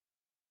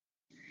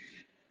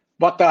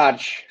Boa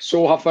tarde,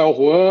 sou o Rafael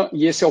Ruan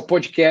e esse é o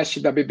podcast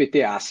da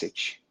BBT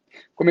Asset.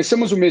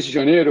 Começamos o mês de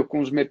janeiro com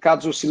os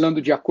mercados oscilando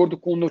de acordo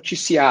com o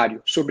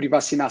noticiário sobre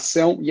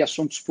vacinação e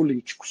assuntos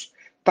políticos,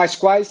 tais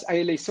quais a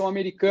eleição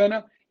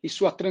americana e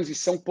sua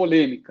transição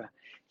polêmica,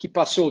 que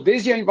passou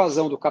desde a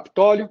invasão do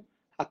Capitólio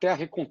até a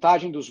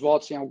recontagem dos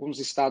votos em alguns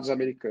estados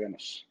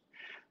americanos.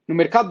 No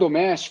mercado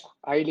doméstico,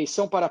 a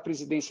eleição para a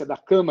presidência da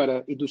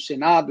Câmara e do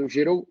Senado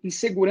gerou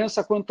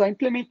insegurança quanto à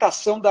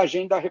implementação da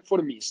agenda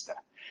reformista.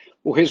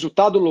 O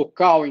resultado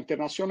local e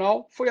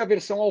internacional foi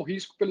aversão ao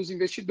risco pelos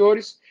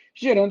investidores,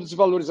 gerando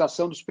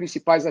desvalorização dos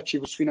principais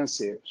ativos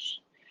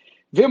financeiros.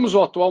 Vemos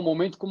o atual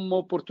momento como uma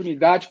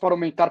oportunidade para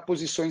aumentar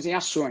posições em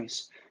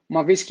ações,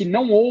 uma vez que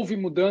não houve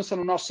mudança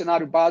no nosso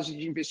cenário base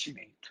de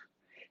investimento.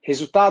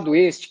 Resultado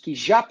este que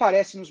já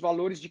aparece nos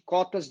valores de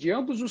cotas de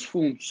ambos os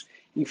fundos,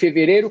 em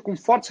fevereiro com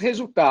fortes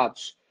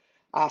resultados.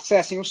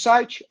 Acessem o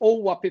site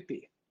ou o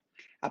app.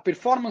 A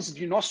performance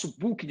de nosso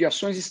book de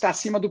ações está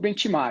acima do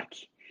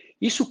benchmark.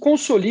 Isso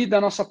consolida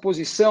a nossa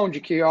posição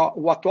de que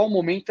o atual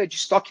momento é de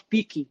stock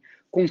picking,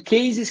 com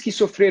cases que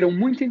sofreram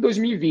muito em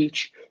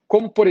 2020,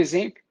 como, por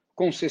exemplo,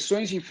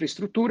 concessões de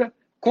infraestrutura,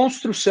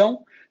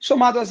 construção,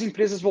 somado às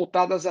empresas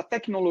voltadas à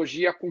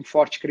tecnologia com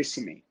forte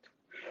crescimento.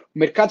 O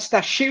mercado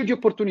está cheio de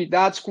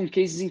oportunidades com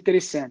cases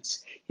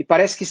interessantes e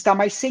parece que está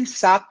mais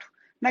sensato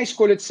na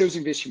escolha de seus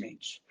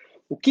investimentos.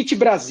 O Kit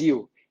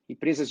Brasil,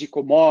 empresas de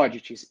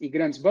commodities e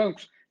grandes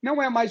bancos,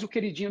 não é mais o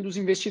queridinho dos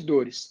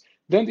investidores,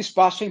 dando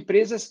espaço a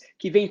empresas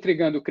que vêm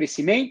entregando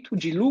crescimento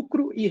de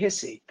lucro e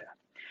receita.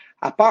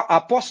 A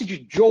posse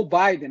de Joe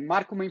Biden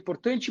marca uma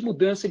importante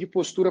mudança de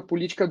postura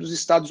política dos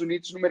Estados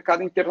Unidos no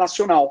mercado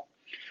internacional.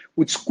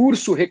 O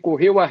discurso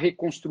recorreu à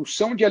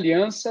reconstrução de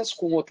alianças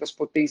com outras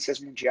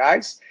potências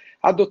mundiais,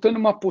 adotando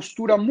uma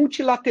postura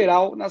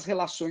multilateral nas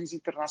relações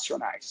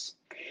internacionais.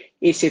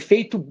 Esse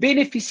efeito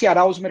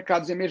beneficiará os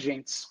mercados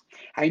emergentes.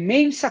 A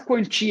imensa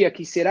quantia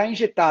que será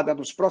injetada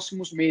nos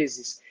próximos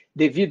meses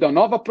devido à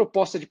nova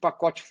proposta de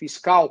pacote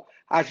fiscal,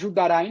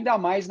 ajudará ainda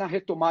mais na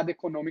retomada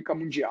econômica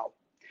mundial.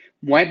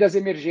 Moedas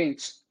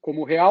emergentes,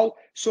 como o real,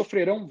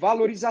 sofrerão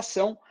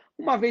valorização,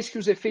 uma vez que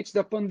os efeitos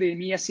da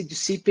pandemia se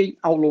dissipem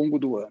ao longo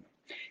do ano.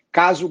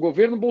 Caso o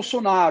governo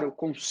Bolsonaro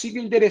consiga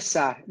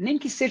endereçar, nem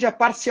que seja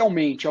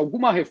parcialmente,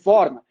 alguma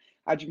reforma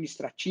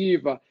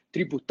administrativa,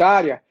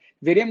 tributária,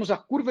 veremos a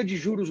curva de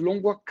juros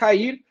longa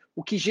cair,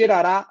 o que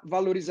gerará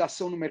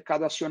valorização no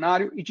mercado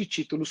acionário e de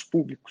títulos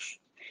públicos.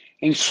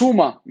 Em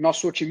suma,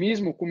 nosso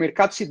otimismo com o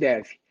mercado se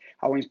deve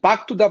ao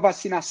impacto da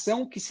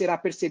vacinação que será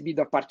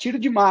percebido a partir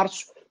de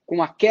março,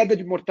 com a queda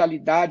de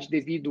mortalidade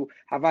devido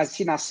à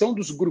vacinação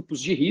dos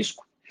grupos de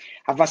risco.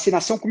 A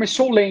vacinação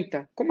começou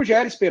lenta, como já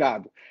era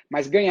esperado,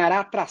 mas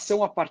ganhará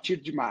tração a partir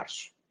de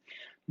março.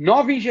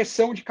 Nova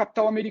injeção de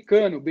capital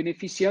americano,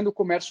 beneficiando o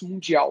comércio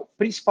mundial,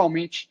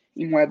 principalmente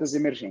em moedas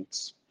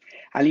emergentes.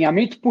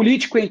 Alinhamento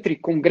político entre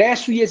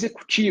Congresso e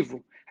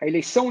Executivo. A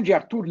eleição de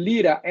Arthur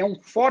Lira é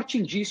um forte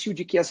indício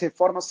de que as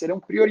reformas serão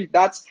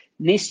prioridades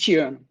neste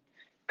ano.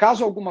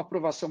 Caso alguma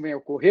aprovação venha a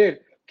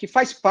ocorrer, o que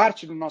faz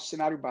parte do nosso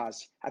cenário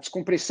base, a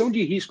descompressão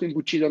de risco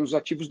embutida nos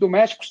ativos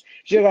domésticos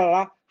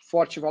gerará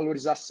forte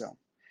valorização.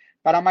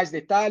 Para mais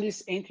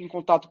detalhes, entre em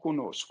contato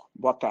conosco.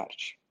 Boa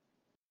tarde.